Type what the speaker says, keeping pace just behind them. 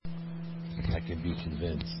I can be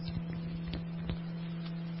convinced.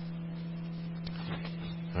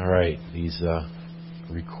 All right, these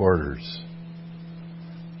recorders.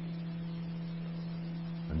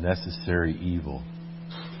 A necessary evil.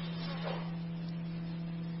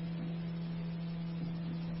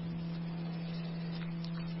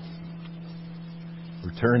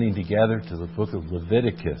 We're turning together to the book of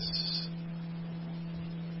Leviticus.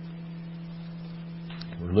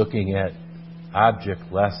 We're looking at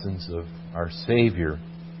object lessons of our Savior.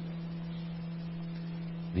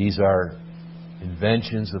 These are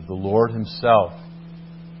inventions of the Lord Himself.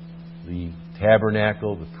 The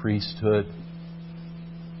tabernacle, the priesthood,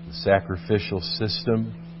 the sacrificial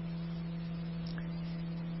system.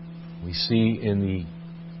 We see in the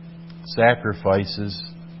sacrifices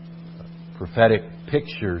prophetic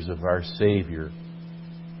pictures of our Savior,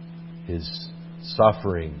 His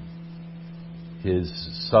suffering, His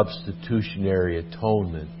substitutionary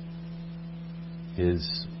atonement,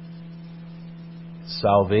 His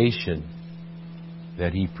salvation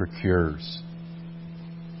that He procures.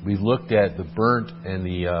 We've looked at the burnt and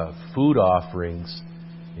the food offerings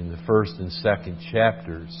in the first and second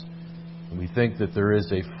chapters, and we think that there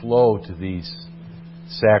is a flow to these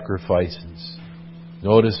sacrifices.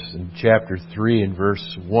 Notice in chapter 3 and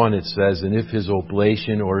verse 1 it says, "And if his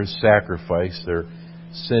oblation or his sacrifice," they're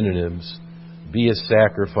synonyms, "be a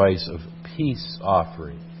sacrifice of peace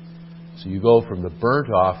offering." So you go from the burnt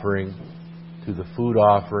offering to the food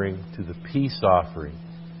offering to the peace offering.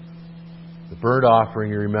 The burnt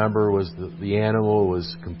offering, you remember, was the animal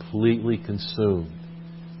was completely consumed.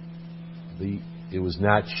 It was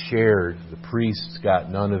not shared. The priests got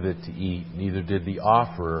none of it to eat. Neither did the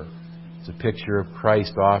offerer. It's a picture of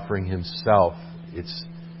Christ offering Himself.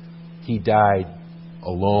 He died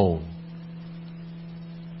alone.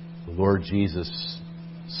 The Lord Jesus'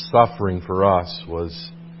 suffering for us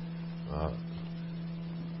was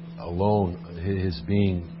alone. His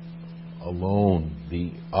being alone,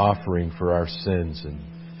 the offering for our sins, and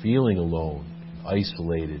feeling alone,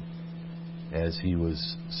 isolated, as He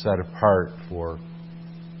was set apart for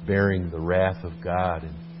bearing the wrath of God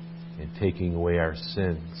and taking away our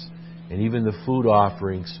sins. And even the food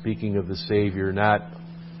offering, speaking of the Savior, not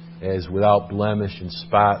as without blemish and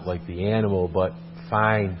spot like the animal, but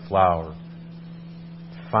fine flour,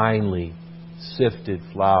 finely sifted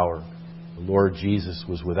flour. The Lord Jesus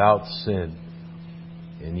was without sin,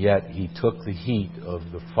 and yet He took the heat of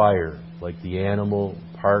the fire, like the animal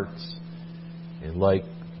parts, and like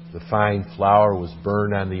the fine flour was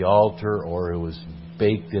burned on the altar, or it was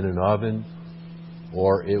baked in an oven,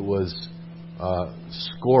 or it was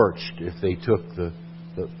scorched if they took the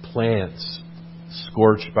plants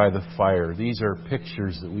scorched by the fire. These are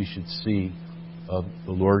pictures that we should see of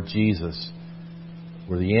the Lord Jesus,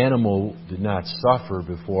 where the animal did not suffer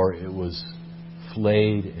before it was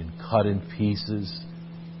flayed and cut in pieces,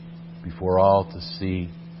 before all to see.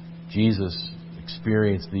 Jesus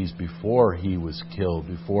experienced these before He was killed,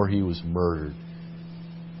 before He was murdered.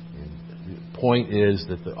 And the point is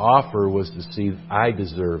that the offer was to see, I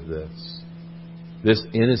deserve this. This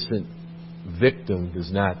innocent victim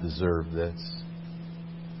does not deserve this.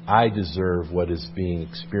 I deserve what is being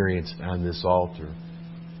experienced on this altar.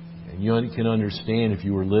 And you can understand, if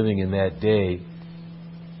you were living in that day,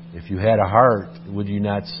 if you had a heart, would you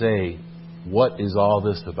not say, what is all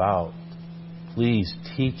this about? Please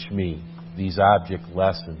teach me these object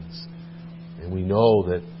lessons. And we know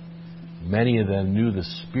that many of them knew the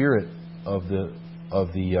spirit of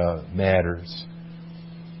the matters.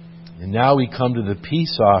 And now we come to the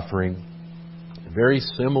peace offering, very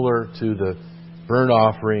similar to the burnt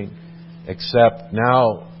offering, except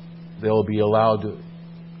now they'll be allowed to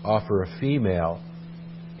offer a female.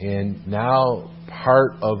 And now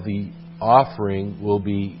part of the offering will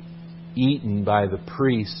be eaten by the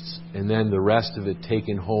priests, and then the rest of it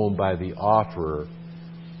taken home by the offerer.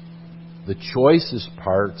 The choicest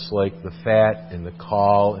parts, like the fat and the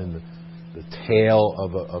caul and the tail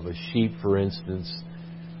of a sheep, for instance,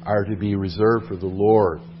 are to be reserved for the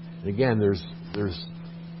Lord. And again, there's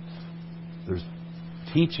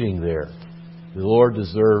teaching there. The Lord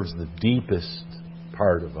deserves the deepest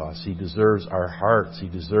part of us. He deserves our hearts. He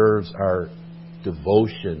deserves our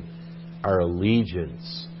devotion, our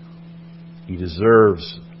allegiance. He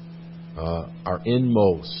deserves our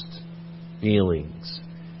inmost feelings.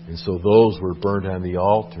 And so those were burnt on the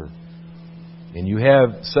altar. And you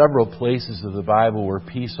have several places of the Bible where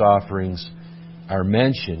peace offerings are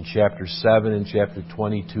mentioned, chapter 7 and chapter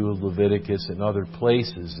 22 of Leviticus and other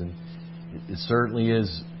places. And it certainly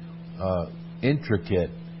is intricate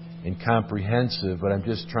and comprehensive, but I'm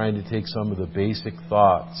just trying to take some of the basic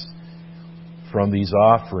thoughts from these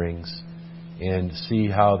offerings and see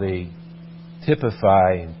how they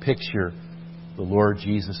typify and picture the Lord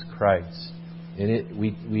Jesus Christ. And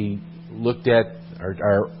we looked at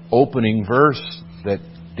our opening verse that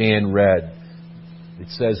Dan read. It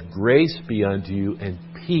says, "Grace be unto you and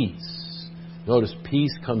peace." Notice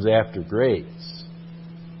peace comes after grace.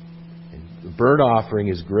 And the burnt offering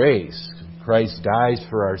is grace. Christ dies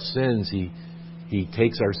for our sins. He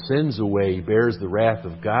takes our sins away. He bears the wrath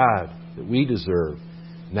of God that we deserve.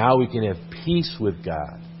 Now we can have peace with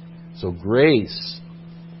God. So grace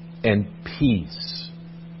and peace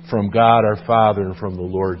from God our Father and from the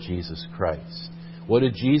Lord Jesus Christ. What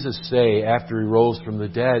did Jesus say after He rose from the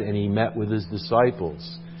dead and He met with His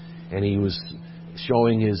disciples and He was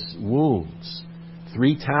showing His wounds?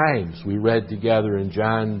 3 times we read together in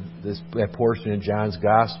John, that portion in John's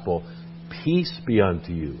Gospel, "Peace be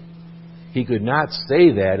unto you." He could not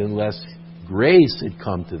say that unless grace had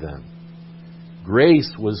come to them. Grace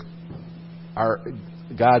was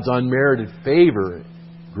God's unmerited favor.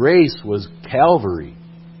 Grace was Calvary.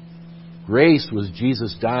 Grace was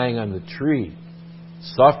Jesus dying on the tree,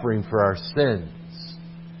 suffering for our sins.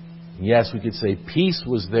 And yes, we could say peace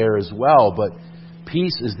was there as well, but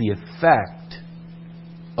peace is the effect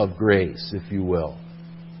of grace, if you will.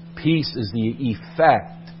 Peace is the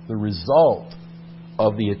effect, the result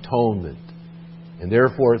of the atonement. And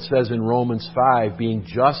therefore it says in Romans 5, being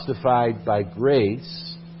justified by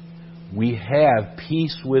grace, we have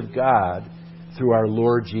peace with God through our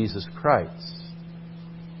Lord Jesus Christ.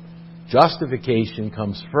 Justification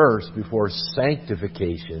comes first before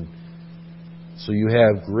sanctification. So you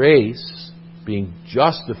have grace, being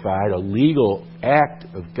justified, a legal act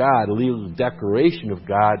of God, a legal declaration of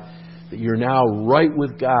God, that you're now right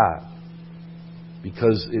with God.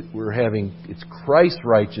 Because it's Christ's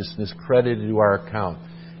righteousness credited to our account.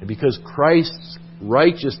 And because Christ's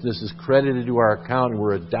righteousness is credited to our account and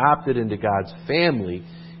we're adopted into God's family,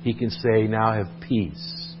 He can say, now have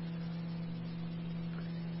peace.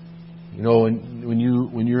 You know, when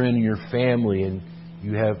you're in your family and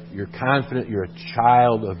you're confident you're a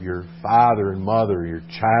child of your father and mother, you're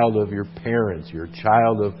a child of your parents, you're a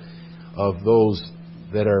child of those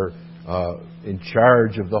that are in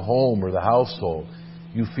charge of the home or the household,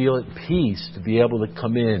 you feel at peace to be able to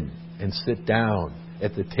come in and sit down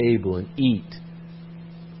at the table and eat.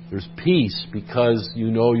 There's peace because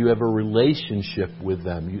you know you have a relationship with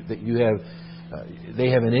them, that you have they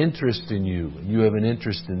have an interest in you and you have an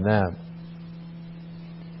interest in them.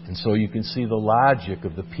 And so you can see the logic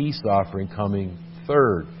of the peace offering coming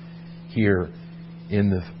third here in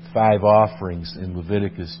the 5 offerings in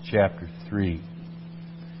Leviticus chapter 3.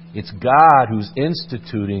 It's God who's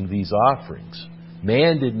instituting these offerings.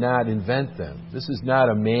 Man did not invent them. This is not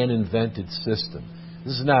a man-invented system.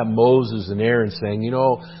 This is not Moses and Aaron saying, in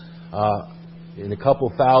a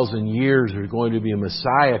couple thousand years there's going to be a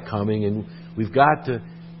Messiah coming and we've got to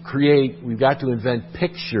invent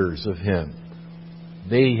pictures of Him.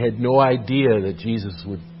 They had no idea that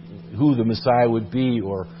who the Messiah would be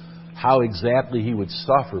or how exactly He would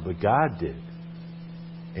suffer, but God did.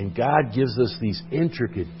 And God gives us these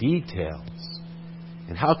intricate details.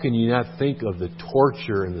 And how can you not think of the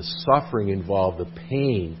torture and the suffering involved, the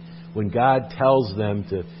pain, when God tells them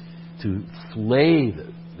to flay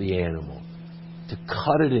the animal, to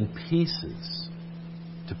cut it in pieces,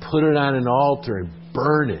 to put it on an altar and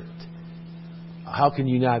burn it? How can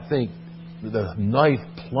you not think the knife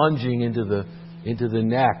plunging into the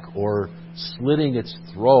neck or slitting its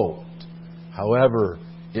throat, however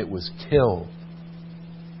it was killed?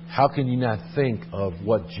 How can you not think of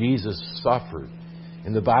what Jesus suffered?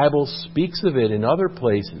 And the Bible speaks of it in other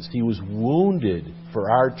places. He was wounded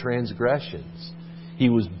for our transgressions. He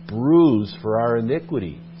was bruised for our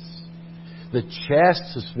iniquities. The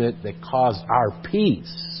chastisement that caused our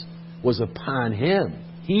peace was upon Him.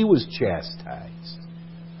 He was chastised.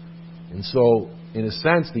 And so, in a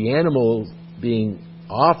sense, the animal being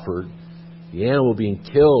offered, the animal being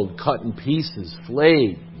killed, cut in pieces,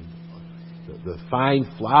 flayed, the fine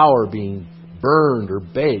flour being burned or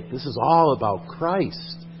baked, this is all about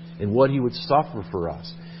Christ and what He would suffer for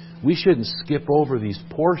us. We shouldn't skip over these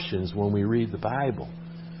portions when we read the Bible.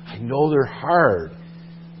 I know they're hard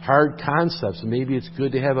concepts, and maybe it's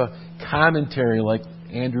good to have a commentary like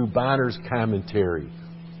Andrew Bonner's commentary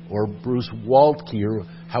or Bruce Waltke or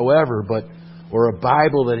however, or a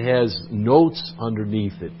Bible that has notes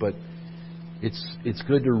underneath it, but it's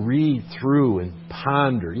good to read through and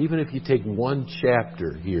ponder, even if you take one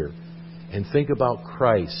chapter here and think about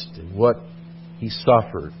Christ and what He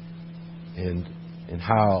suffered and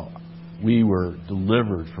how we were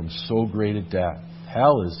delivered from so great a death.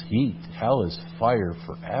 Hell is heat. Hell is fire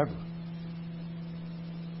forever.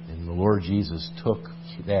 And the Lord Lord Jesus took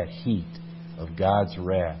that heat of God's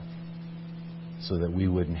wrath so that we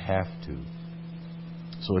wouldn't have to.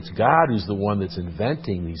 So it's God who's the one that's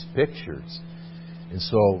inventing these pictures. And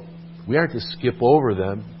so we aren't to skip over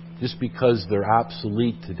them just because they're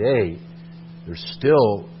obsolete today. They're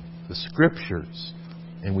still the Scriptures.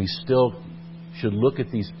 And we still should look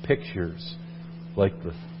at these pictures like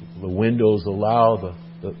the windows allow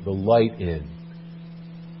the light in.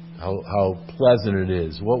 How pleasant it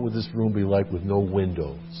is. What would this room be like with no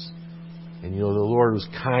windows? And the Lord was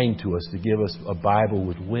kind to us to give us a Bible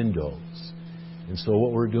with windows. And so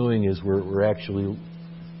what we're doing is we're actually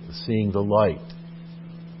seeing the light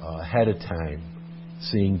ahead of time,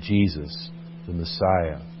 seeing Jesus, the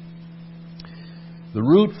Messiah. The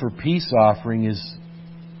root for peace offering is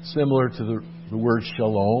similar to the word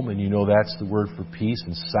shalom, and that's the word for peace.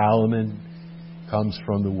 And Solomon comes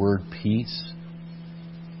from the word peace.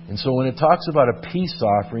 And so when it talks about a peace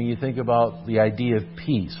offering, you think about the idea of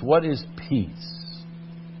peace. What is peace?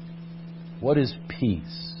 What is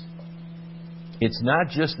peace? It's not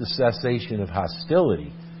just the cessation of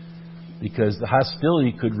hostility, because the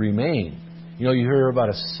hostility could remain. You hear about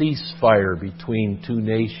a ceasefire between two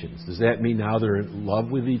nations. Does that mean now they're in love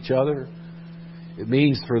with each other? It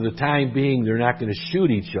means for the time being they're not going to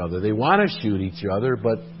shoot each other. They want to shoot each other,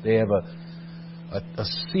 but they have a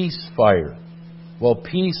ceasefire. Well,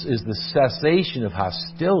 peace is the cessation of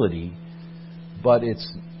hostility, but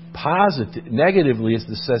it's positive. Negatively, it's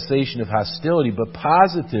the cessation of hostility, but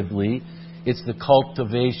positively, it's the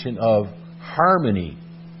cultivation of harmony.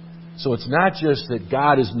 So it's not just that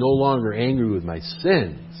God is no longer angry with my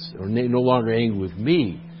sins, or no longer angry with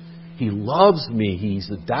me. He loves me.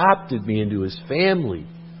 He's adopted me into His family.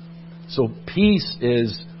 So peace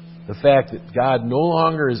is the fact that God no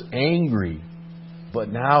longer is angry, but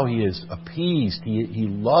now He is appeased. He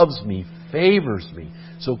loves me, favors me.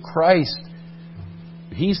 So Christ,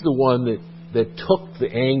 He's the one that took the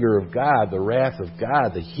anger of God, the wrath of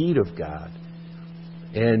God, the heat of God.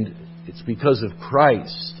 And it's because of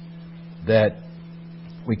Christ that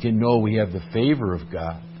we can know we have the favor of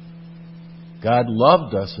God. God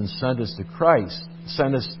loved us and sent us to Christ,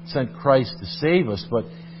 sent Christ to save us, but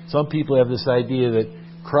some people have this idea that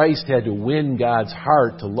Christ had to win God's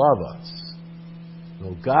heart to love us.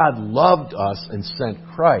 No, God loved us and sent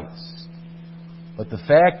Christ. But the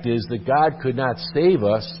fact is that God could not save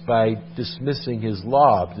us by dismissing His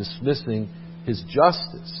law, dismissing His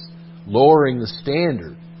justice, lowering the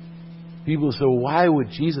standard. People say, well, why would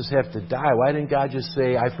Jesus have to die? Why didn't God just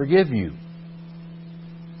say, I forgive you?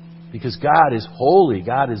 Because God is holy.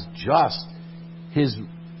 God is just.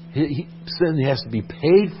 Sin has to be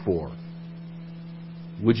paid for.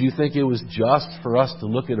 Would you think it was just for us to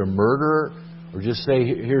look at a murderer, or just say,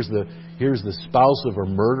 here's the spouse of a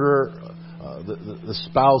murderer? The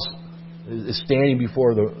spouse is standing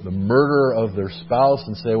before the murderer of their spouse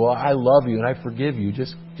and say, well, I love you and I forgive you.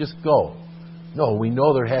 Just go. No, we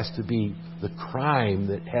know there has to be the crime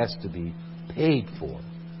that has to be paid for.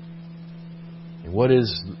 And what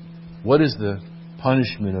is the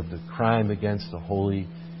punishment of the crime against the holy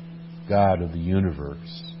God of the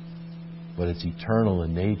universe? But it's eternal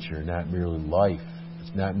in nature, not merely life.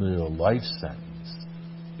 It's not merely a life sentence.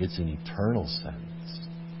 It's an eternal sentence.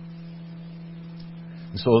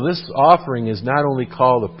 And so this offering is not only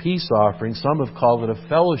called a peace offering, some have called it a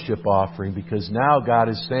fellowship offering, because now God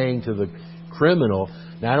is saying to the criminal,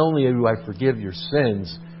 not only do I forgive your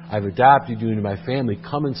sins, I've adopted you into my family,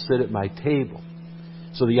 come and sit at my table.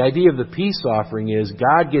 So the idea of the peace offering is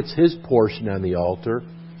God gets His portion on the altar,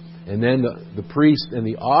 and then the priest and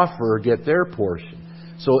the offerer get their portion.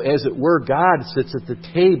 So as it were, God sits at the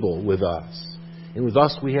table with us. And with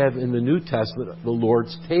us we have in the New Testament the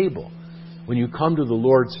Lord's table. When you come to the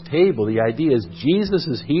Lord's table, the idea is Jesus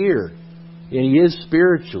is here, and He is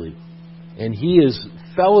spiritually, and He is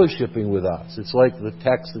fellowshipping with us. It's like the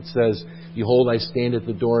text that says, behold, I stand at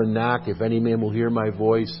the door and knock. If any man will hear my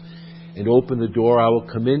voice and open the door, I will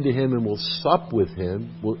come into him and will sup with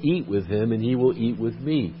him, will eat with him, and he will eat with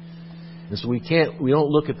me. And so we don't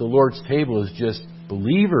look at the Lord's table as just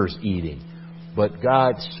believers eating, but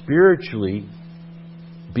God spiritually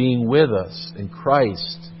being with us in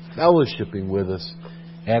Christ, fellowshipping with us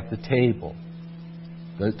at the table.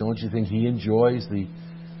 Don't you think He enjoys the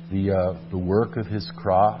work of His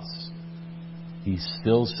cross? He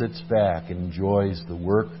still sits back and enjoys the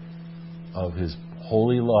work of His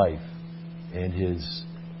holy life and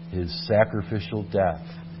His sacrificial death.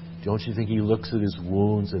 Don't you think He looks at His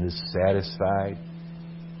wounds and is satisfied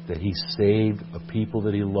that He saved a people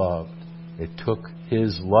that He loved? It took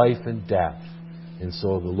His life and death. And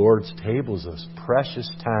so the Lord's table is a precious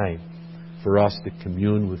time for us to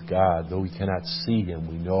commune with God. Though we cannot see Him,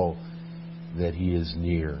 we know that He is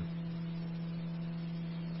near.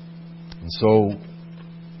 And so,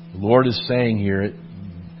 the Lord is saying here,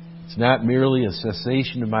 it's not merely a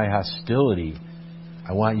cessation of my hostility.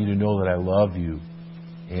 I want you to know that I love you,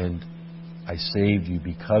 and I saved you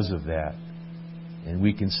because of that. And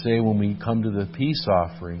we can say when we come to the peace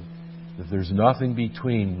offering that there's nothing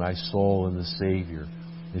between my soul and the Savior.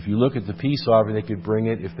 If you look at the peace offering, they could bring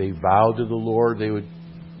it. If they vowed to the Lord, they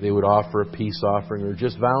would offer a peace offering, or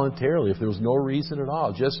just voluntarily, if there was no reason at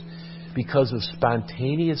all, just because of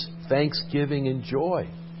spontaneous thanksgiving and joy,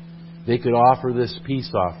 they could offer this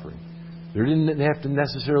peace offering. There didn't have to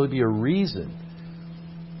necessarily be a reason.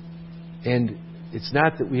 And it's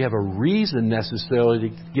not that we have a reason necessarily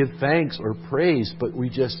to give thanks or praise, but we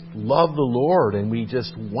just love the Lord and we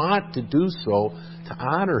just want to do so to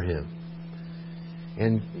honor Him.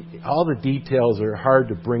 And all the details are hard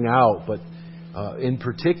to bring out, but in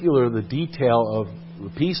particular, the detail of the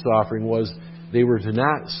peace offering was they were to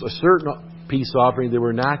not, a certain peace offering, they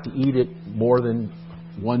were not to eat it more than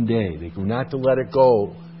one day. They were not to let it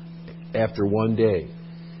go after one day.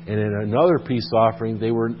 And in another peace offering,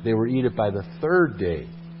 they were eat it by the third day.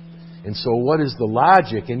 And so, what is the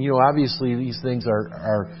logic? And obviously, these things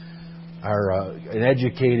are an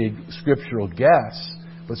educated scriptural guess.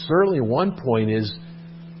 But certainly, one point is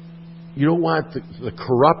you don't want the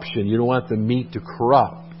corruption. You don't want the meat to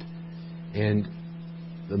corrupt. And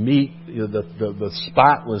the meat, the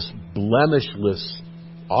spotless, blemishless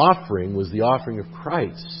offering was the offering of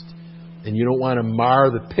Christ. And you don't want to mar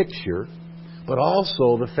the picture. But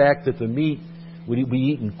also the fact that the meat would be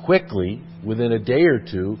eaten quickly, within a day or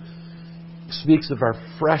two, speaks of our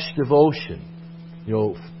fresh devotion.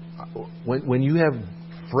 When you have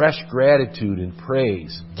fresh gratitude and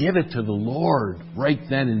praise, give it to the Lord right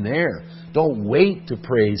then and there. Don't wait to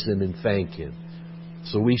praise Him and thank Him.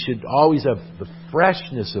 So we should always have the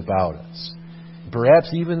freshness about us.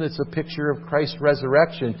 Perhaps even it's a picture of Christ's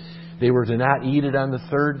resurrection. They were to not eat it on the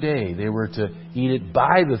third day. They were to eat it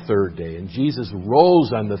by the third day. And Jesus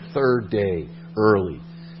rose on the third day early.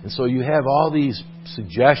 And so you have all these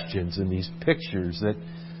suggestions and these pictures that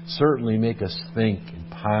certainly make us think and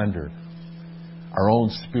ponder our own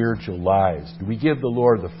spiritual lives. Do we give the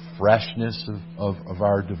Lord the freshness of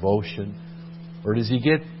our devotion? Or does He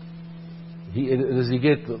get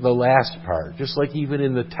the last part? Just like even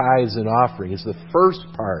in the tithes and offering, it's the first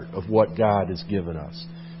part of what God has given us.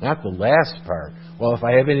 Not the last part. Well, if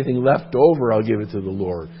I have anything left over, I'll give it to the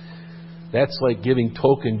Lord. That's like giving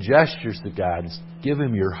token gestures to God. It's give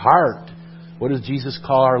Him your heart. What does Jesus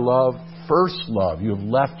call our love? First love. You have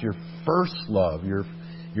left your first love, your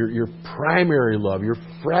primary love, your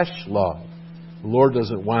fresh love. The Lord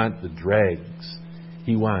doesn't want the dregs.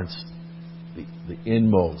 He wants the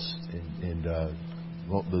inmost and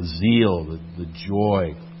the zeal, the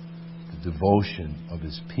joy, the devotion of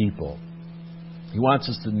His people. He wants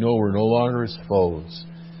us to know we're no longer His foes,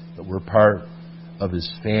 that we're part of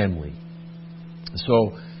His family.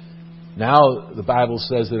 So now the Bible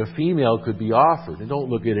says that a female could be offered. And don't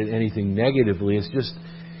look at it anything negatively. It's just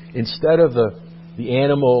instead of the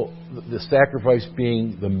animal, the sacrifice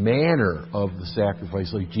being the manner of the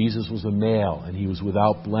sacrifice, like Jesus was a male and He was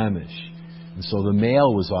without blemish. And so the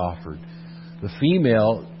male was offered. The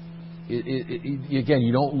female, again,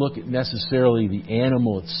 you don't look at necessarily the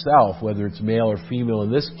animal itself, whether it's male or female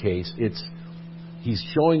in this case. He's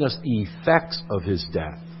showing us the effects of His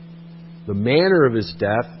death. The manner of His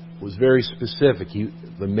death was very specific.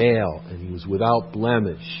 The male, and He was without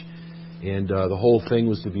blemish. And the whole thing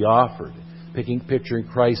was to be offered. Picturing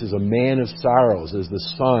Christ as a man of sorrows, as the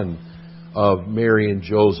son of Mary and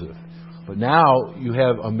Joseph. But now you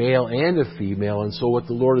have a male and a female, and so what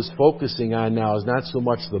the Lord is focusing on now is not so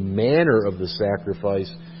much the manner of the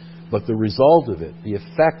sacrifice, but the result of it, the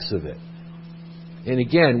effects of it. And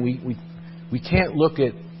again, we can't look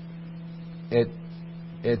at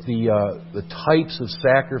the types of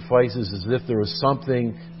sacrifices as if there was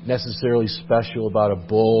something necessarily special about a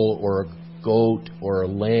bull or a goat or a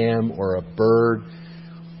lamb or a bird.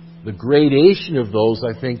 The gradation of those,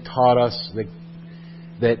 I think, taught us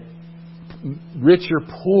that rich or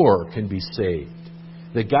poor can be saved.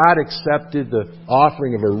 That God accepted the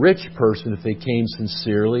offering of a rich person if they came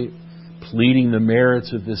sincerely, pleading the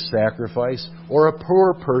merits of this sacrifice, or a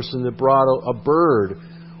poor person that brought a bird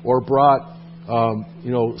or brought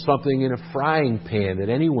something in a frying pan that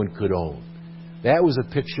anyone could own. That was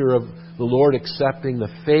a picture of the Lord accepting the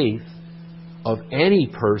faith of any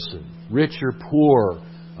person, rich or poor,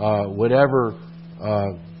 whatever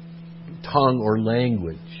tongue or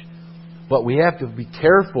language. But we have to be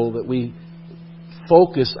careful that we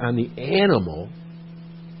focus on the animal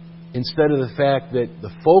instead of the fact that the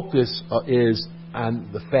focus is on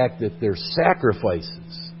the fact that they're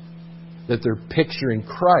sacrifices, that they're picturing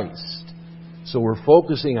Christ. So we're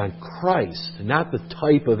focusing on Christ, not the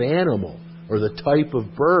type of animal or the type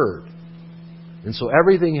of bird. And so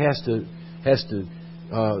everything has to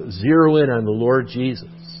zero in on the Lord Jesus.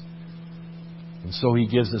 And so He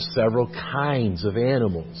gives us several kinds of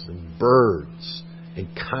animals and birds and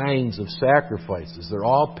kinds of sacrifices. They're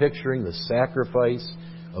all picturing the sacrifice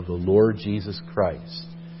of the Lord Jesus Christ.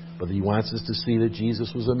 But He wants us to see that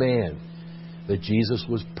Jesus was a man, that Jesus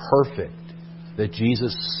was perfect, that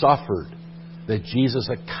Jesus suffered, that Jesus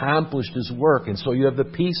accomplished His work. And so you have the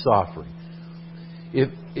peace offering.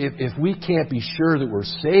 If we can't be sure that we're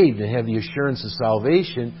saved and have the assurance of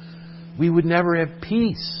salvation, we would never have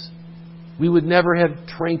peace. We would never have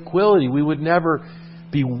tranquility. We would never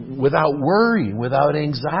be without worry, without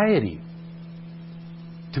anxiety.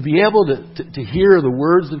 To be able to hear the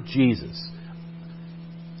words of Jesus,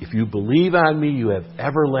 if you believe on me, you have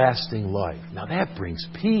everlasting life. Now that brings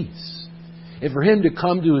peace. And for Him to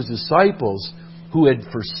come to His disciples who had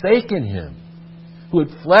forsaken Him, who had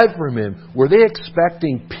fled from Him, were they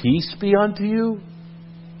expecting peace be unto you?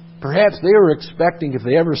 Perhaps they were expecting, if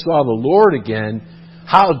they ever saw the Lord again,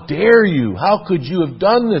 how dare you? How could you have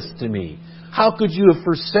done this to me? How could you have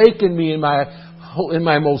forsaken me in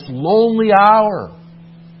my most lonely hour?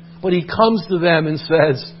 But He comes to them and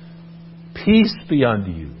says, peace be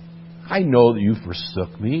unto you. I know that you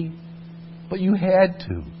forsook me, but you had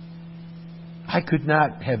to. I could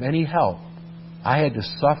not have any help. I had to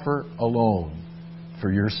suffer alone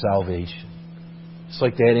for your salvation. It's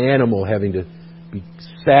like that animal having to be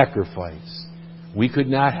sacrificed. We could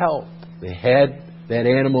not help. The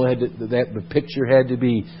picture had to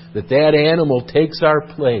be that animal takes our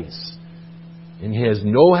place, and he has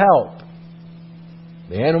no help.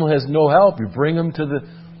 The animal has no help. You bring him to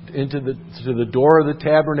the door of the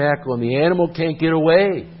tabernacle, and the animal can't get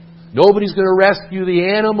away. Nobody's going to rescue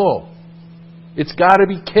the animal. It's got to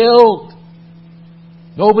be killed.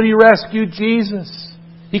 Nobody rescued Jesus.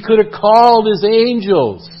 He could have called His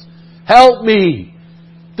angels. Help me.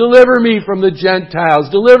 Deliver me from the Gentiles.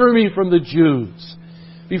 Deliver me from the Jews.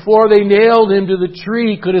 Before they nailed Him to the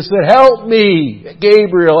tree, He could have said, help me,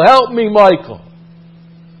 Gabriel. Help me, Michael.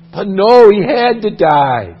 But no, He had to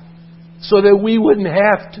die so that we wouldn't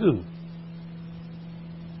have to.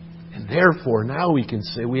 And therefore, now we can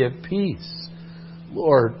say we have peace.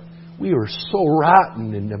 Lord, we were so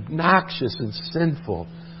rotten and obnoxious and sinful.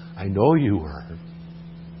 I know you were.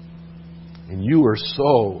 And you were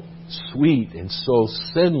so sweet and so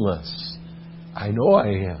sinless. I know I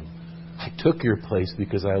am. I took your place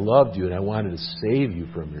because I loved you and I wanted to save you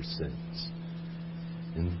from your sins.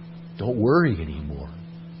 And don't worry anymore.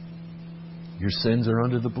 Your sins are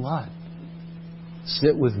under the blood.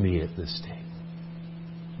 Sit with me at this table.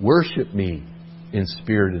 Worship me in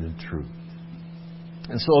spirit and in truth.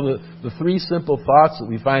 And so the three simple thoughts that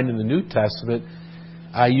we find in the New Testament,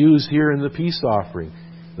 I use here in the peace offering.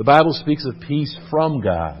 The Bible speaks of peace from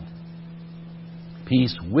God,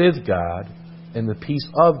 peace with God, and the peace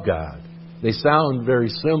of God. They sound very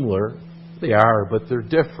similar. They are, but they're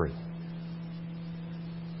different.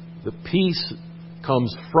 The peace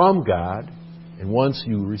comes from God, and once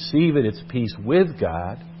you receive it, it's peace with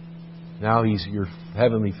God. Now He's your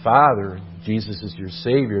Heavenly Father. Jesus is your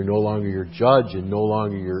Savior, no longer your judge and no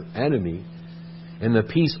longer your enemy. And the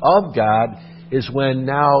peace of God is when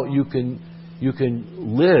now you can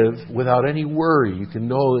live without any worry. You can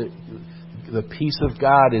know that the peace of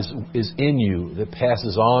God is in you that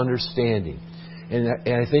passes all understanding. And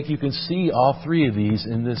I think you can see all three of these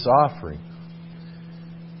in this offering.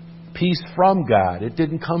 Peace from God. It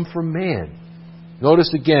didn't come from man.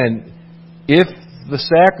 Notice again, if the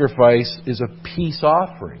sacrifice is a peace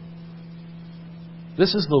offering,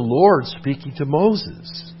 this is the Lord speaking to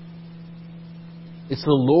Moses. It's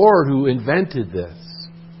the Lord who invented this.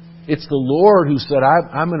 It's the Lord who said,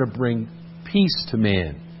 I'm going to bring peace to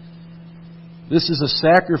man. This is a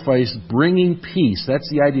sacrifice bringing peace. That's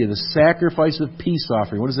the idea. The sacrifice of peace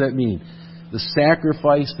offering. What does that mean? The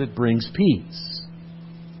sacrifice that brings peace.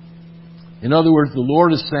 In other words, the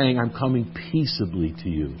Lord is saying, I'm coming peaceably to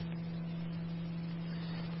you.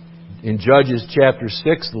 In Judges chapter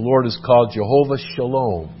 6, the Lord is called Jehovah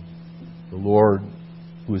Shalom, the Lord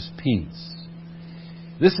who is peace.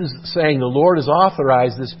 This is saying the Lord has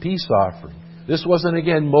authorized this peace offering. This wasn't,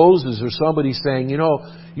 again, Moses or somebody saying,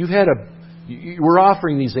 we're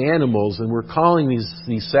offering these animals and we're calling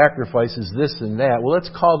these sacrifices this and that. Well, let's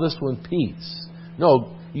call this one peace.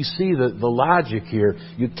 No, you see the logic here.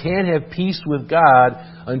 You can't have peace with God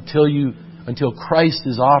until you until Christ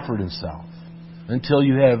has offered Himself, until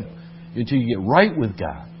you get right with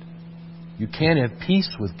God. You can't have peace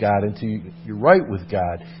with God until you're right with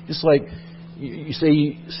God. Just like you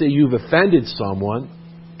say you've offended someone,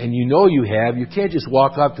 and you know you have. You can't just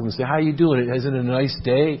walk up to them and say, "How you doing? Isn't it a nice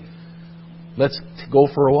day? Let's go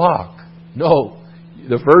for a walk." No,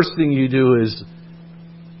 the first thing you do is,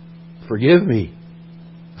 "Forgive me.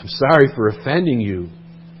 I'm sorry for offending you.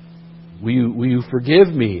 Will you forgive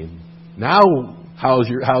me? Now, how's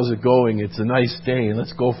it going? It's a nice day, and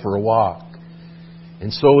let's go for a walk."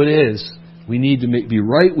 And so it is. We need to be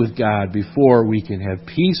right with God before we can have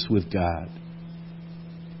peace with God.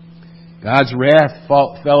 God's wrath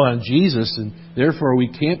fell on Jesus, and therefore we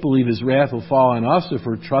can't believe His wrath will fall on us if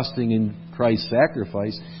we're trusting in Christ's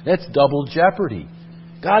sacrifice. That's double jeopardy.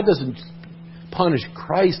 God doesn't punish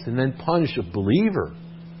Christ and then punish a believer.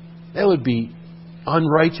 That would be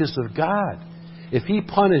unrighteous of God. If He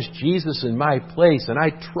punished Jesus in my place and I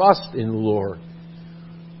trust in the Lord,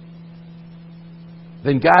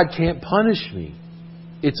 then God can't punish me.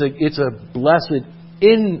 It's a blessed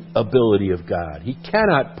inability of God. He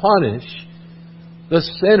cannot punish the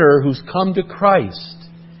sinner who's come to Christ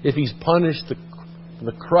if He's punished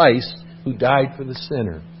the Christ who died for the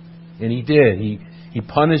sinner. And He did. He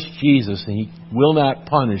punished Jesus, and He will not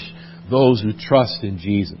punish those who trust in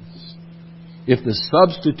Jesus. If the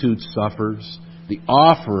substitute suffers, the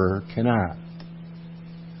offerer cannot.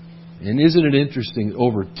 And isn't it interesting,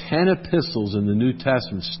 over 10 epistles in the New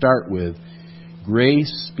Testament start with,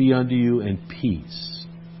 "Grace be unto you and peace."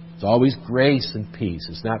 It's always grace and peace.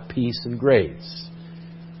 It's not peace and grace.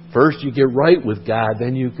 First you get right with God,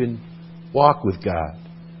 then you can walk with God.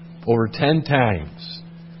 Over 10 times.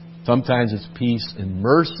 Sometimes it's peace and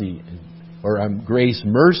mercy, or grace,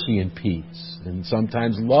 mercy, and peace. And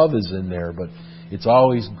sometimes love is in there, but it's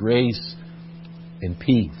always grace and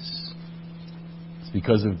peace. It's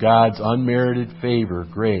because of God's unmerited favor,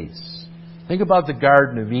 grace. Think about the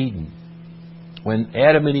Garden of Eden. When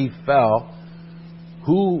Adam and Eve fell,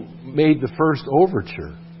 who made the first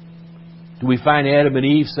overture? Do we find Adam and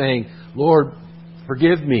Eve saying, "Lord,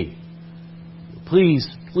 forgive me.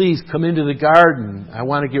 Please come into the garden. I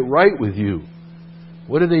want to get right with you."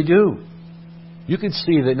 What did they do? You could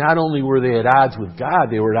see that not only were they at odds with God,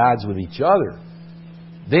 they were at odds with each other.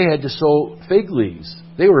 They had to sew fig leaves.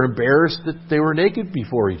 They were embarrassed that they were naked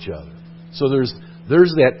before each other. So there's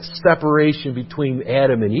that separation between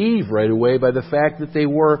Adam and Eve right away by the fact that they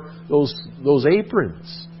wore those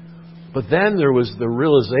aprons. But then there was the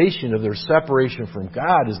realization of their separation from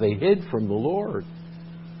God as they hid from the Lord.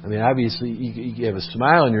 I mean, obviously, you have a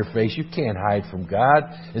smile on your face. You can't hide from God.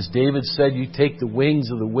 As David said, you take the wings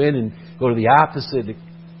of the wind and go to the opposite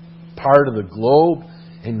part of the globe,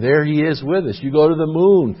 and there He is with us. You go to the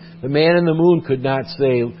moon. The man in the moon could not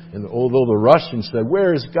say, and although the Russians said,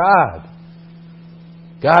 "Where is God?"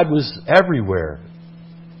 God was everywhere.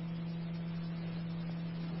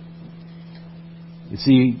 You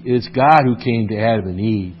see, it's God who came to Adam and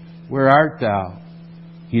Eve. "Where art thou?"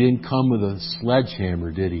 He didn't come with a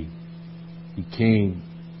sledgehammer, did He? He came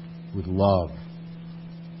with love.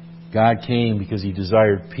 God came because He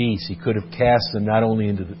desired peace. He could have cast them not only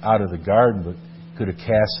out of the garden, but could have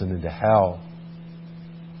cast them into hell.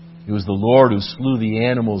 It was the Lord who slew the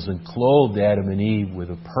animals and clothed Adam and Eve with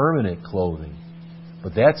a permanent clothing.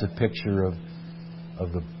 But that's a picture of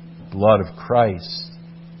the blood of Christ.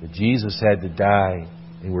 That Jesus had to die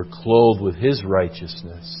and we're clothed with His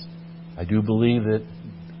righteousness. I do believe that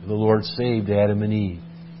the Lord saved Adam and Eve.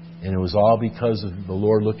 And it was all because of the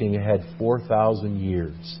Lord looking ahead 4,000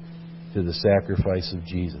 years to the sacrifice of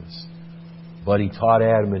Jesus. But He taught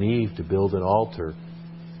Adam and Eve to build an altar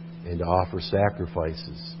and to offer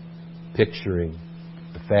sacrifices, picturing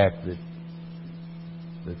the fact that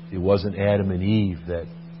it wasn't Adam and Eve that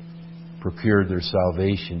procured their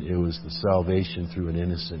salvation. It was the salvation through an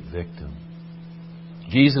innocent victim.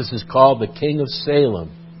 Jesus is called the King of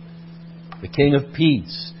Salem, the King of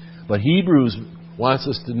Peace. But Hebrews wants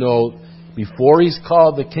us to know, before He's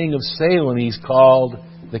called the King of Salem, He's called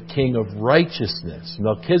the King of Righteousness,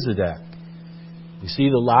 Melchizedek. You see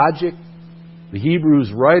the logic? The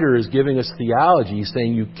Hebrews writer is giving us theology. He's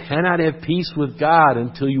saying you cannot have peace with God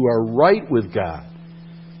until you are right with God.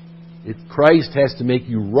 If Christ has to make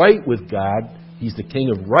you right with God, He's the King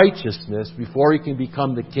of Righteousness before He can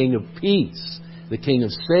become the King of Peace, the King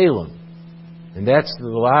of Salem. And that's the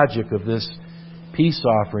logic of this peace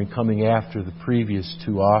offering coming after the previous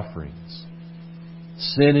two offerings.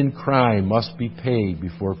 Sin and crime must be paid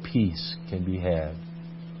before peace can be had.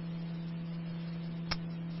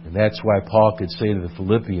 And that's why Paul could say to the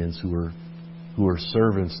Philippians who who are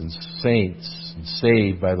servants and saints and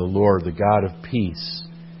saved by the Lord, the God of peace,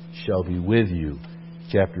 shall be with you.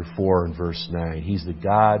 Chapter 4 and verse 9. He's the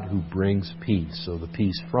God who brings peace, so the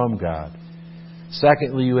peace from God.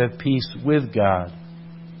 Secondly, you have peace with God.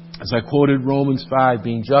 As I quoted Romans 5,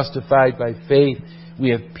 being justified by faith, we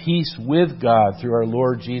have peace with God through our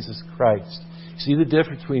Lord Jesus Christ. See the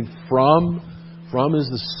difference between from is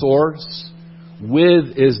the source,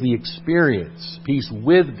 with is the experience. Peace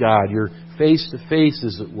with God. You're face to face,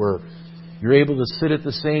 as it were. You're able to sit at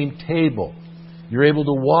the same table. You're able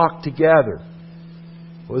to walk together.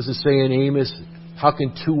 What does it say in Amos? How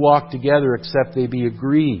can two walk together except they be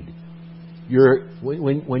agreed?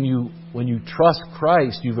 When you trust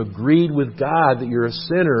Christ, you've agreed with God that you're a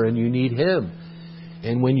sinner and you need Him.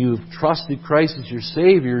 And when you've trusted Christ as your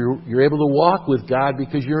Savior, you're able to walk with God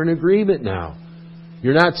because you're in agreement now.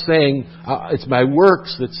 You're not saying, it's my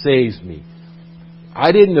works that saves me.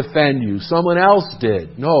 I didn't offend you. Someone else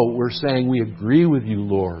did. No, we're saying we agree with you,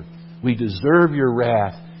 Lord. We deserve your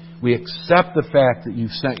wrath. We accept the fact that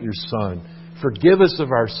you've sent your Son. Forgive us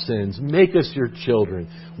of our sins. Make us your children.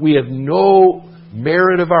 We have no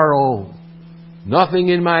merit of our own. Nothing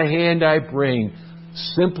in my hand I bring.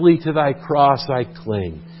 Simply to thy cross I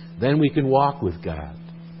cling. Then we can walk with God.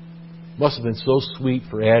 Must have been so sweet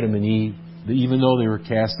for Adam and Eve that even though they were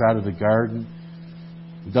cast out of the garden,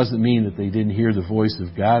 it doesn't mean that they didn't hear the voice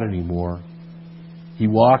of God anymore. He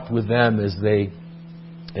walked with them as they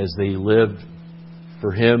lived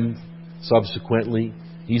for Him subsequently.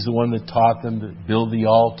 He's the one that taught them to build the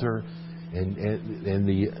altar and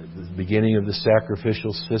the beginning of the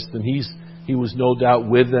sacrificial system. He was no doubt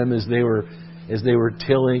with them as they were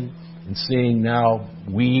tilling and seeing now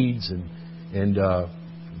weeds and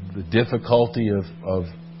the difficulty of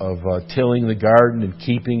tilling the garden and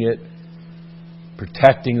keeping it,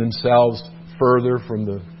 protecting themselves further from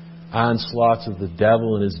the onslaughts of the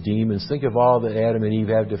devil and his demons. Think of all that Adam and Eve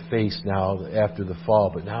had to face now after the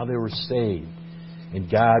fall. But now they were saved. And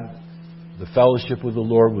God, the fellowship with the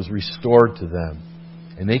Lord was restored to them.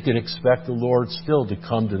 And they could expect the Lord still to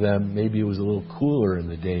come to them. Maybe it was a little cooler in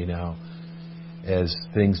the day now as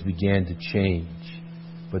things began to change.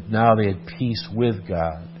 But now they had peace with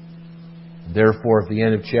God. Therefore, at the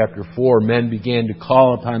end of chapter 4, men began to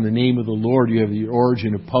call upon the name of the Lord. You have the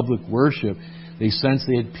origin of public worship. They sensed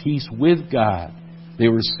they had peace with God. They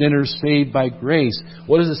were sinners saved by grace.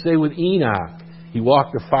 What does it say with Enoch? He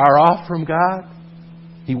walked afar off from God.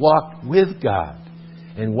 He walked with God.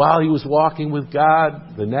 And while he was walking with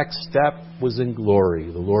God, the next step was in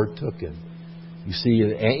glory. The Lord took him. You see,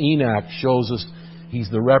 Enoch shows us he's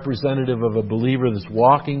the representative of a believer that's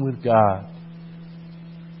walking with God.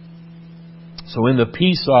 So in the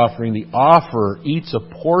peace offering, the offerer eats a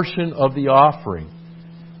portion of the offering.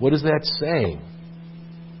 What is that saying?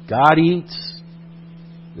 God eats.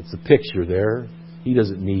 It's a picture there. He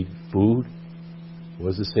doesn't need food.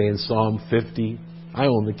 What does it say in Psalm 50? I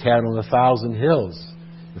own the cattle on 1,000 hills.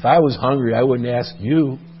 If I was hungry, I wouldn't ask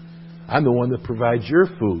you. I'm the one that provides your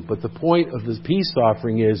food. But the point of this peace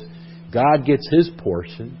offering is God gets His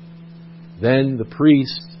portion. Then the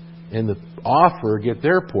priest and the offerer get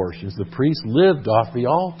their portions. The priest lived off the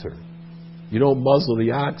altar. You don't muzzle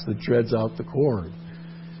the ox that treads out the corn.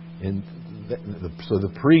 And so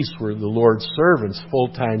the priests were the Lord's servants,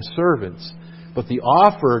 full-time servants. But the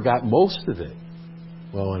offerer got most of it.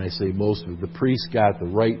 Well, when I say most of it, the priest got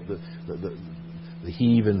the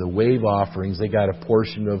heave and the wave offerings. They got a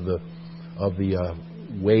portion of the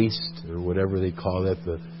waste, or whatever they call that.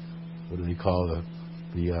 What do they call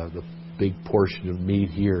the big portion of meat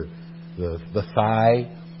here? The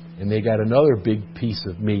thigh, and they got another big piece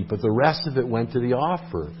of meat. But the rest of it went to the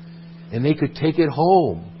offerer, and they could take it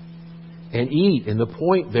home and eat. And the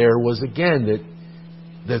point there was again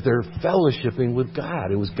that they're fellowshipping with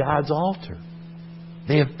God. It was God's altar.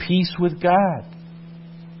 They have peace with God.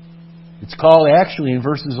 It's called, actually, in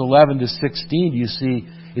verses 11 to 16, you see,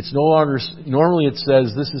 it's no longer, normally it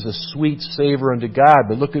says this is a sweet savor unto God,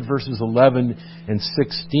 but look at verses 11 and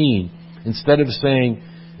 16. Instead of saying,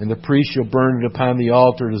 and the priest shall burn it upon the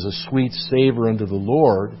altar as a sweet savor unto the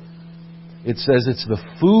Lord, it says it's the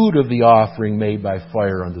food of the offering made by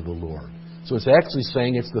fire unto the Lord. So it's actually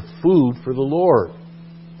saying it's the food for the Lord.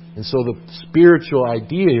 And so the spiritual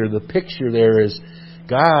idea, or the picture there is,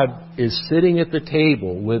 God is sitting at the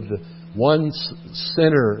table with the one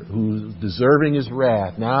sinner who's deserving His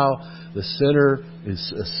wrath. Now the sinner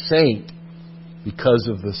is a saint because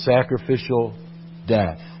of the sacrificial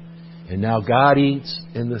death. And now God eats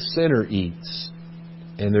and the sinner eats.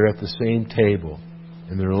 And they're at the same table.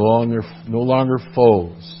 And they're no longer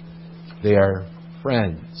foes. They are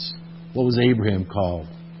friends. What was Abraham called?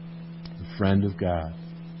 The friend of God.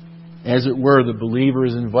 As it were, the believer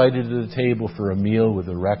is invited to the table for a meal with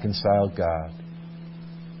a reconciled God.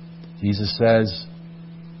 Jesus says,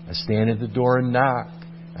 I stand at the door and knock.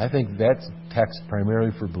 I think that's a text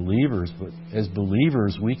primarily for believers, but as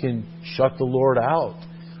believers, we can shut the Lord out.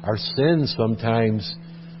 Our sins sometimes,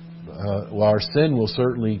 our sin will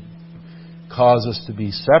certainly cause us to be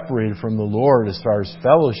separated from the Lord as far as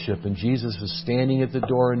fellowship, and Jesus is standing at the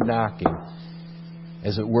door and knocking.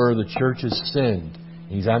 As it were, the church has sinned, and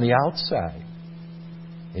He's on the outside.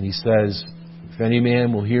 And He says, if any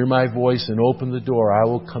man will hear my voice and open the door, I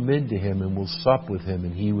will come into him and will sup with him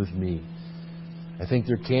and he with me. I think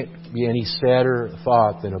there can't be any sadder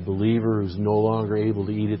thought than a believer who's no longer able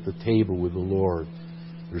to eat at the table with the Lord.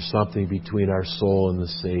 There's something between our soul and the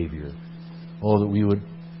Savior. Oh, that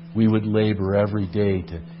we would labor every day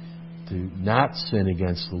to not sin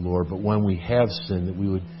against the Lord, but when we have sinned, that we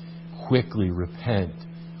would quickly repent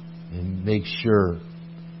and make sure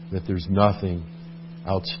that there's nothing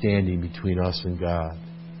outstanding between us and God.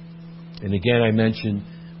 And again, I mentioned,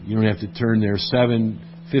 you don't have to turn there,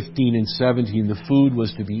 7:15 and 17, the food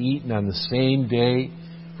was to be eaten on the same day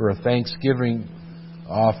for a thanksgiving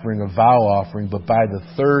offering, a vow offering, but by the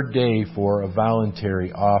third day for a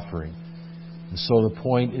voluntary offering. And so the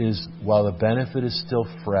point is, while the benefit is still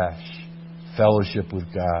fresh, fellowship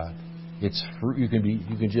with God. It's free. You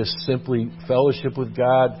can just simply fellowship with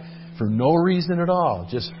God for no reason at all,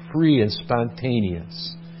 just free and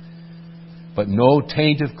spontaneous. But no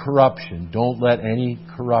taint of corruption. Don't let any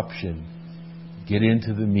corruption get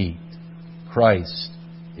into the meat. Christ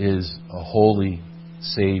is a holy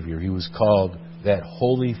Savior. He was called, that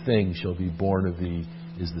holy thing shall be born of thee,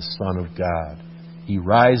 is the Son of God. He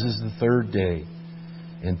rises the third day.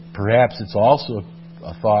 And perhaps it's also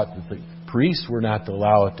a thought that the priests were not to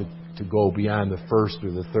allow it to go beyond the first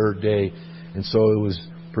or the third day. And so it was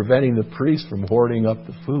preventing the priests from hoarding up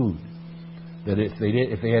the food. That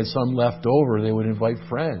if they had some left over, they would invite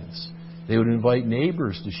friends. They would invite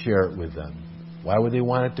neighbors to share it with them. Why would they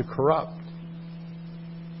want it to corrupt?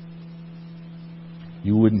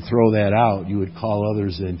 You wouldn't throw that out. You would call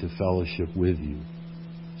others into fellowship with you.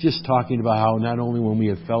 Just talking about how not only when we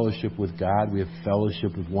have fellowship with God, we have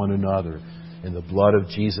fellowship with one another. And the blood of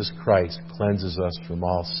Jesus Christ cleanses us from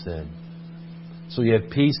all sin. So you have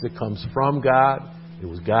peace that comes from God. It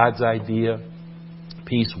was God's idea.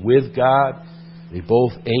 Peace with God. They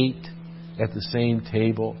both ate at the same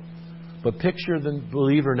table. But picture the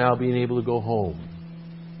believer now being able to go home.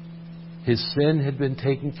 His sin had been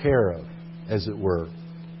taken care of, as it were.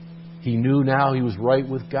 He knew now he was right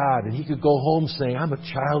with God. And he could go home saying, I'm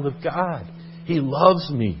a child of God. He loves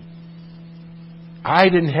me. I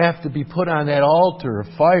didn't have to be put on that altar of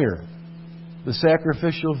fire. The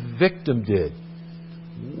sacrificial victim did.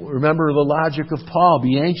 Remember the logic of Paul.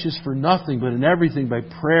 Be anxious for nothing, but in everything by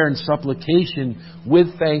prayer and supplication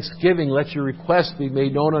with thanksgiving. Let your requests be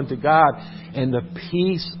made known unto God. And the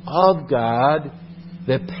peace of God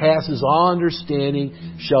that passes all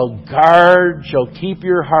understanding shall keep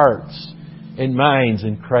your hearts and minds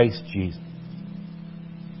in Christ Jesus.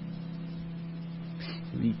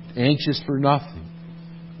 Be anxious for nothing.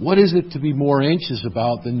 What is it to be more anxious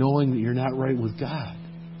about than knowing that you're not right with God?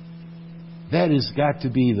 That has got to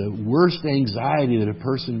be the worst anxiety that a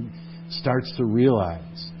person starts to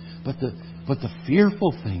realize. But the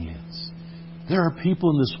fearful thing is, there are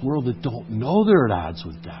people in this world that don't know they're at odds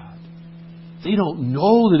with God. They don't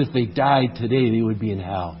know that if they died today, they would be in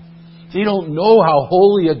hell. They don't know how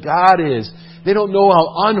holy a God is. They don't know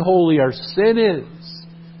how unholy our sin is.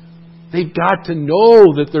 They've got to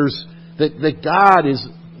know that God is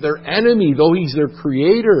their enemy, though He's their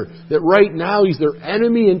creator. That right now He's their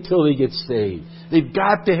enemy until they get saved. They've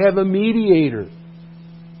got to have a mediator.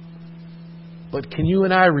 But can you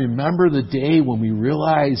and I remember the day when we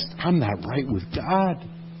realized, I'm not right with God?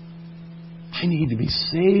 I need to be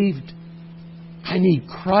saved. I need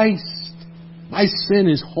Christ. My sin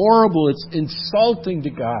is horrible. It's insulting to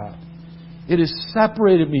God. It has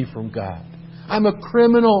separated me from God. I'm a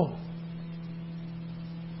criminal.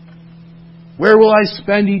 Where will I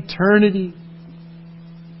spend eternity?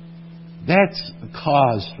 That's a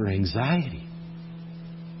cause for anxiety.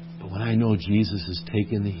 But when I know Jesus has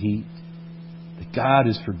taken the heat, that God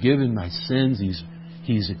has forgiven my sins,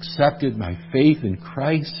 He's accepted my faith in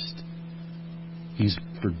Christ, He's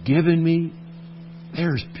forgiven me,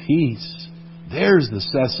 there's peace. There's the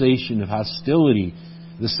cessation of hostility,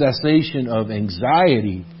 the cessation of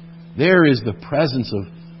anxiety. There is the presence of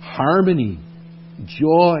harmony,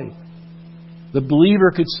 joy. The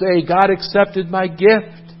believer could say, God accepted my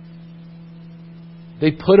gift.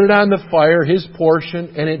 They put it on the fire, His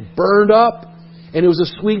portion, and it burned up. And it was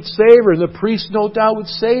a sweet savor. And the priest no doubt would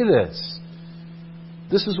say this.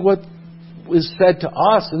 This is what is said to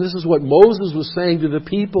us. And this is what Moses was saying to the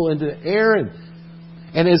people and to Aaron.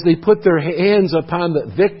 And as they put their hands upon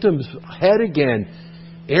the victim's head again,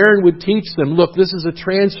 Aaron would teach them, look, this is a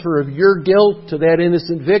transfer of your guilt to that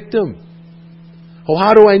innocent victim. Oh,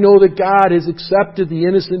 how do I know that God has accepted the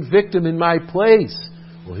innocent victim in my place?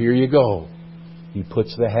 Well, here you go. He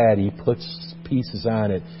puts the head, he puts pieces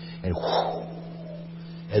on it, and whoosh,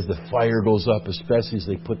 as the fire goes up, especially as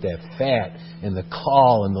they put that fat and the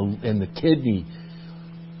caul and the kidney,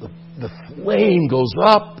 the flame goes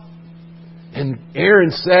up. And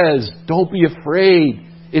Aaron says, don't be afraid.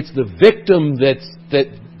 It's the victim that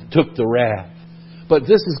took the wrath. But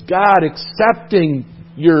this is God accepting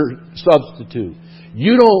your substitute.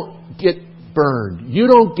 You don't get burned. You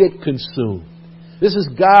don't get consumed. This is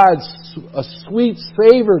God's a sweet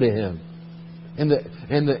savor to Him. And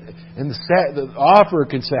the offerer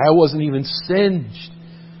can say, I wasn't even singed.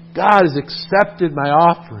 God has accepted my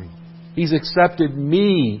offering. He's accepted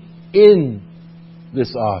me in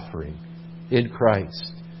this offering in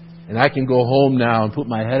Christ. And I can go home now and put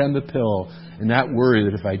my head on the pillow and not worry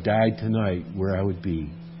that if I died tonight, where I would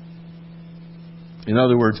be. In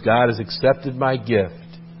other words, God has accepted my gift.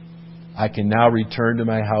 I can now return to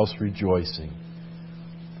my house rejoicing.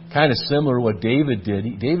 Kind of similar to what David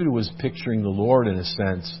did. David was picturing the Lord in a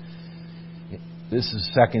sense. This is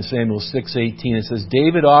 2 Samuel 6:18. It says,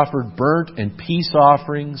 David offered burnt and peace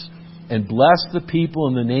offerings and blessed the people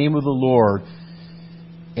in the name of the Lord.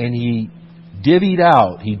 And he divvied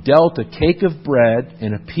out, he dealt a cake of bread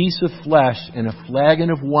and a piece of flesh and a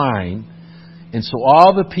flagon of wine. And so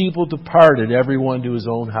all the people departed, everyone to his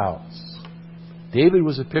own house. David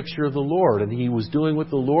was a picture of the Lord, and he was doing what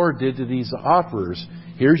the Lord did to these offerers.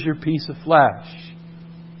 Here's your piece of flesh.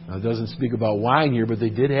 Now, it doesn't speak about wine here, but they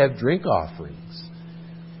did have drink offerings.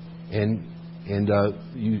 And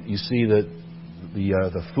you see the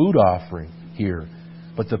food offering here.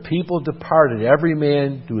 But the people departed, every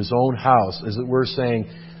man to his own house, as it were saying,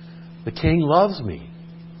 the king loves me.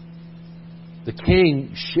 The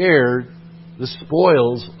king shared the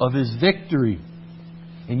spoils of his victory.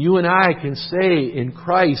 And you and I can say in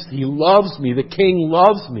Christ, He loves me. The king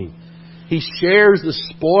loves me. He shares the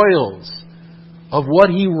spoils of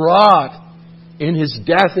what He wrought in His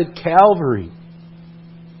death at Calvary.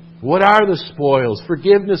 What are the spoils?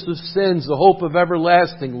 Forgiveness of sins, the hope of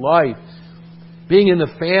everlasting life, being in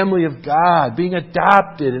the family of God, being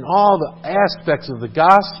adopted in all the aspects of the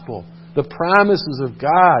gospel, the promises of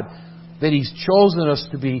God, that He's chosen us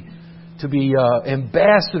to be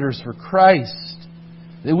ambassadors for Christ,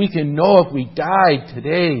 that we can know if we died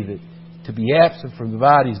today, that to be absent from the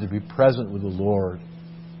bodies, to be present with the Lord.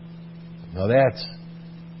 Now that's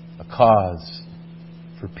a cause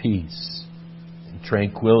for peace and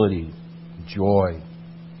tranquility, and joy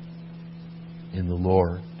in the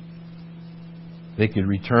Lord. They could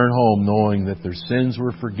return home knowing that their sins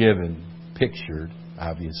were forgiven, pictured,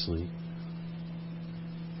 obviously.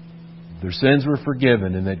 Their sins were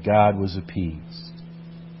forgiven and that God was appeased.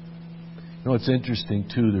 You know, it's interesting,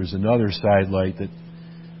 too, there's another sidelight that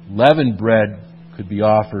leavened bread could be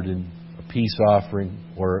offered in a peace offering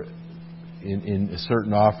or in a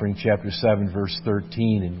certain offering, chapter 7, verse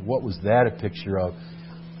 13. And what was that a picture of?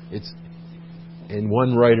 And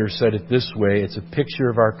one writer said it this way, it's a picture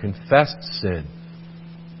of our confessed sin.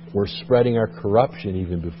 We're spreading our corruption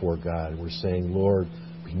even before God. We're saying, Lord,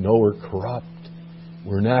 we know we're corrupt.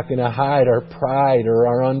 We're not going to hide our pride or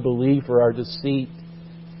our unbelief or our deceit.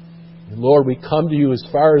 And Lord, we come to You as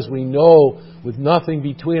far as we know with nothing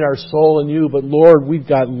between our soul and You. But Lord, we've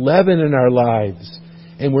got leaven in our lives.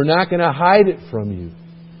 And we're not going to hide it from You.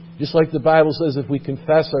 Just like the Bible says, if we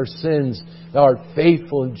confess our sins, Thou art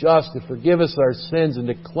faithful and just to forgive us our sins and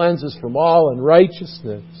to cleanse us from all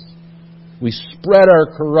unrighteousness. We spread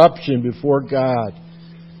our corruption before God.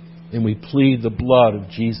 And we plead the blood of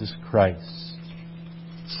Jesus Christ.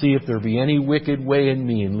 See if there be any wicked way in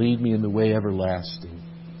me and lead me in the way everlasting.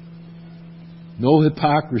 No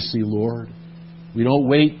hypocrisy, Lord. We don't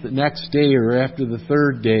wait the next day or after the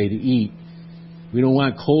third day to eat. We don't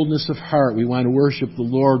want coldness of heart. We want to worship the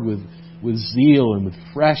Lord with zeal and with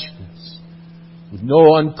freshness, with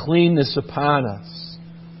no uncleanness upon us.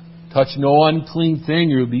 Touch no unclean thing,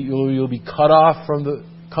 you'll be cut off from the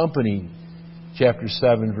company. Chapter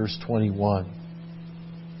 7, verse 21.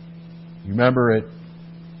 You remember it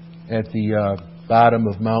at the bottom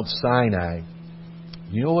of Mount Sinai.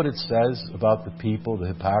 You know what it says about the people, the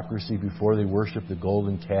hypocrisy before they worshiped the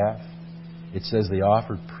golden calf? It says they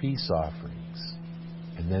offered peace offerings,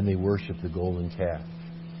 and then they worshiped the golden calf.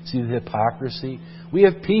 See the hypocrisy? We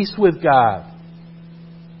have peace with God.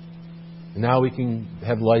 And now we can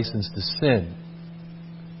have license to sin.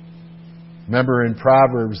 Remember in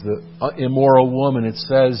Proverbs, the immoral woman, it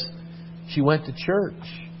says she went to church.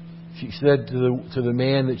 She said to the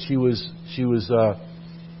man that she was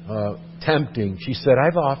tempting, she said,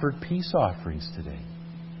 "I've offered peace offerings today.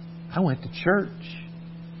 I went to church.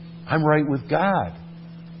 I'm right with God.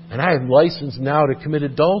 And I have license now to commit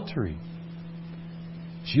adultery."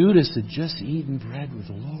 Judas had just eaten bread with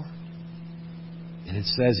the Lord. And it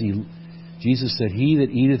says, Jesus said, "He that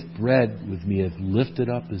eateth bread with me hath lifted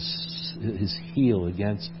up his heel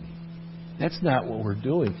against me." That's not what we're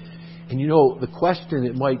doing. And you know, the question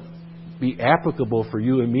that might be applicable for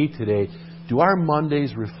you and me today, do our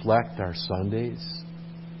Mondays reflect our Sundays?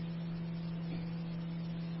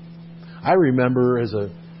 I remember as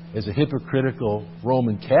a hypocritical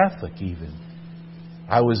Roman Catholic even,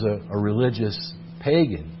 I was a religious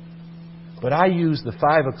pagan. But I used the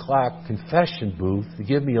 5 o'clock confession booth to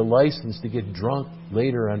give me a license to get drunk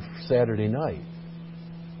later on Saturday night.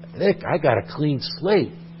 I got a clean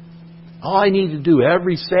slate. All I need to do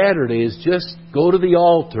every Saturday is just go to the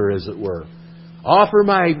altar, as it were, offer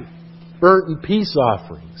my burnt and peace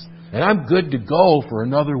offerings, and I'm good to go for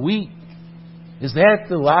another week. Is that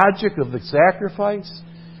the logic of the sacrifice?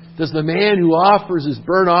 Does the man who offers his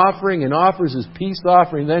burnt offering and offers his peace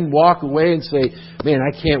offering then walk away and say, "Man,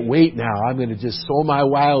 I can't wait now. I'm going to just sow my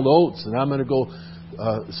wild oats and I'm going to go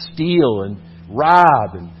steal and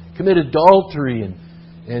rob and commit adultery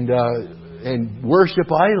and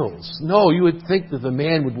worship idols"? No, you would think that the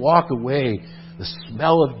man would walk away, the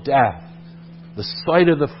smell of death, the sight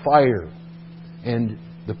of the fire, and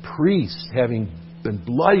the priest having been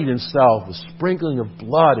bloodied himself, the sprinkling of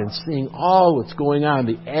blood, and seeing all what's going on,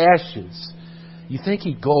 the ashes. You think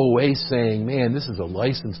he'd go away saying, "Man, this is a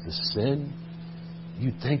license to sin"?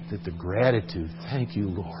 You'd think that the gratitude, "Thank you,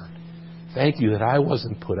 Lord. Thank you that I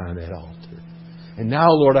wasn't put on that altar. And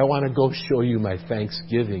now, Lord, I want to go show you my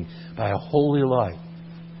thanksgiving by a holy life.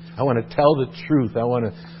 I want to tell the truth. I want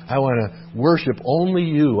to worship only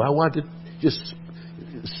you. I want to just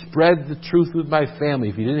spread the truth with my family."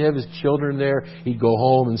 If he didn't have his children there, he'd go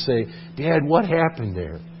home and say, "Dad, what happened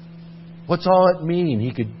there? What's all it mean?"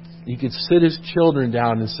 He could sit his children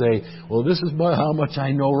down and say, "Well, this is how much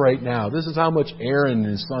I know right now. This is how much Aaron and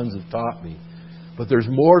his sons have taught me. But there's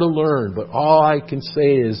more to learn. But all I can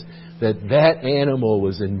say is that animal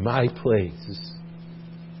was in my place.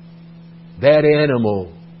 That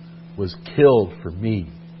animal was killed for me.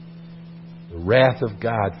 The wrath of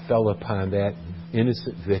God fell upon that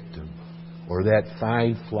innocent victim or that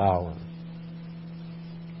fine flower."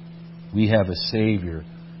 We have a Savior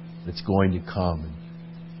that's going to come.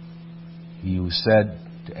 He was said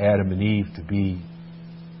to Adam and Eve to be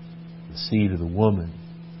the seed of the woman.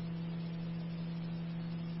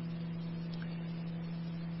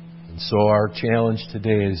 And so our challenge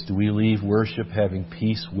today is, do we leave worship having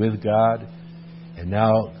peace with God and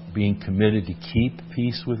now being committed to keep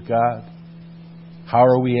peace with God? How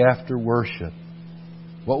are we after worship?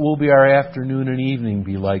 What will be our afternoon and evening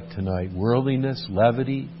be like tonight? Worldliness,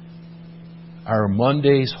 levity? Are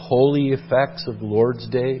Mondays holy effects of the Lord's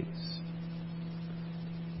days?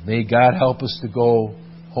 May God help us to go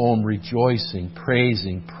home rejoicing,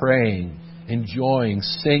 praising, praying, enjoying,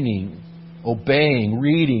 singing, obeying,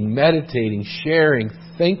 reading, meditating, sharing,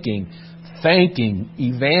 thinking, thanking,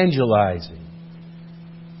 evangelizing.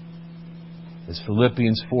 As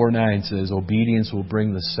Philippians 4:9 says, obedience will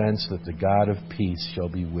bring the sense that the God of peace shall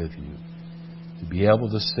be with you. To be able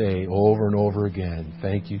to say over and over again,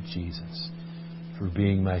 "Thank you, Jesus, for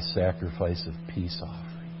being my sacrifice of peace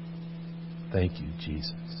offering. Thank you,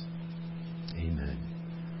 Jesus." Amen.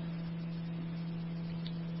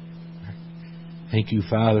 Thank you,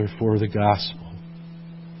 Father, for the gospel.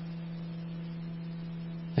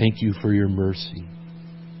 Thank you for your mercy,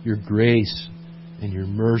 your grace, and your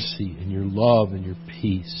mercy, and your love, and your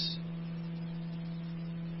peace.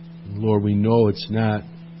 And Lord, we know it's not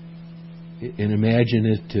an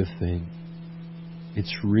imaginative thing.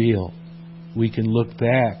 It's real. We can look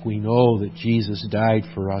back. We know that Jesus died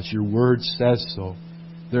for us. Your word says so.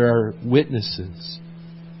 There are witnesses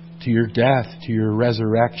to your death, to your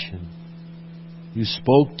resurrection. You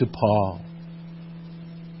spoke to Paul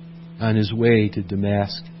on his way to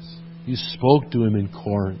Damascus. You spoke to him in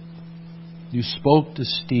Corinth. You spoke to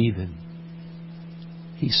Stephen.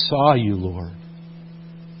 He saw you, Lord.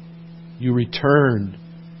 You returned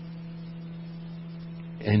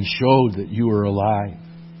and showed that you were alive.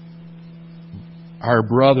 Our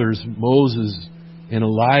brothers Moses and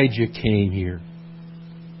Elijah came here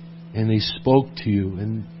and they spoke to you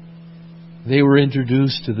and they were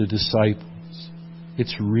introduced to the disciples.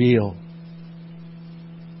 It's real.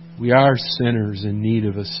 We are sinners in need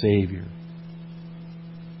of a Savior.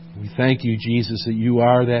 We thank you, Jesus, that you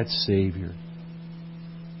are that Savior.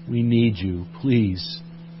 We need you. Please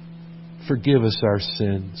forgive us our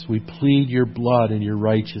sins. We plead your blood and your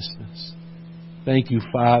righteousness. Thank you,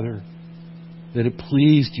 Father, that it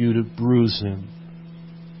pleased you to bruise him.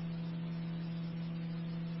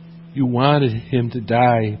 You wanted him to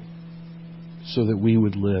die so that we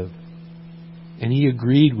would live. And he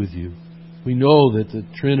agreed with you. We know that the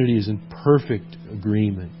Trinity is in perfect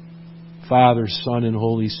agreement. Father, Son, and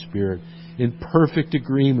Holy Spirit. In perfect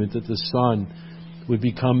agreement that the Son would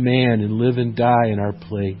become man and live and die in our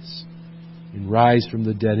place and rise from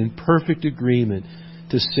the dead. In perfect agreement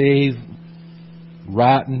to save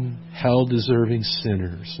rotten, hell-deserving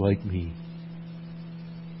sinners like me.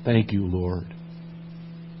 Thank you, Lord.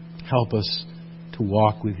 Help us to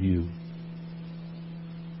walk with you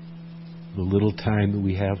the little time that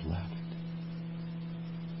we have left.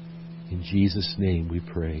 In Jesus' name we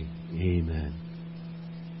pray. Amen.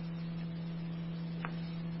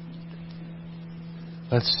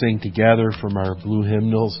 Let's sing together from our blue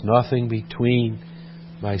hymnals, Nothing Between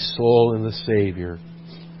My Soul and the Savior,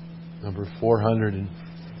 number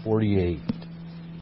 448.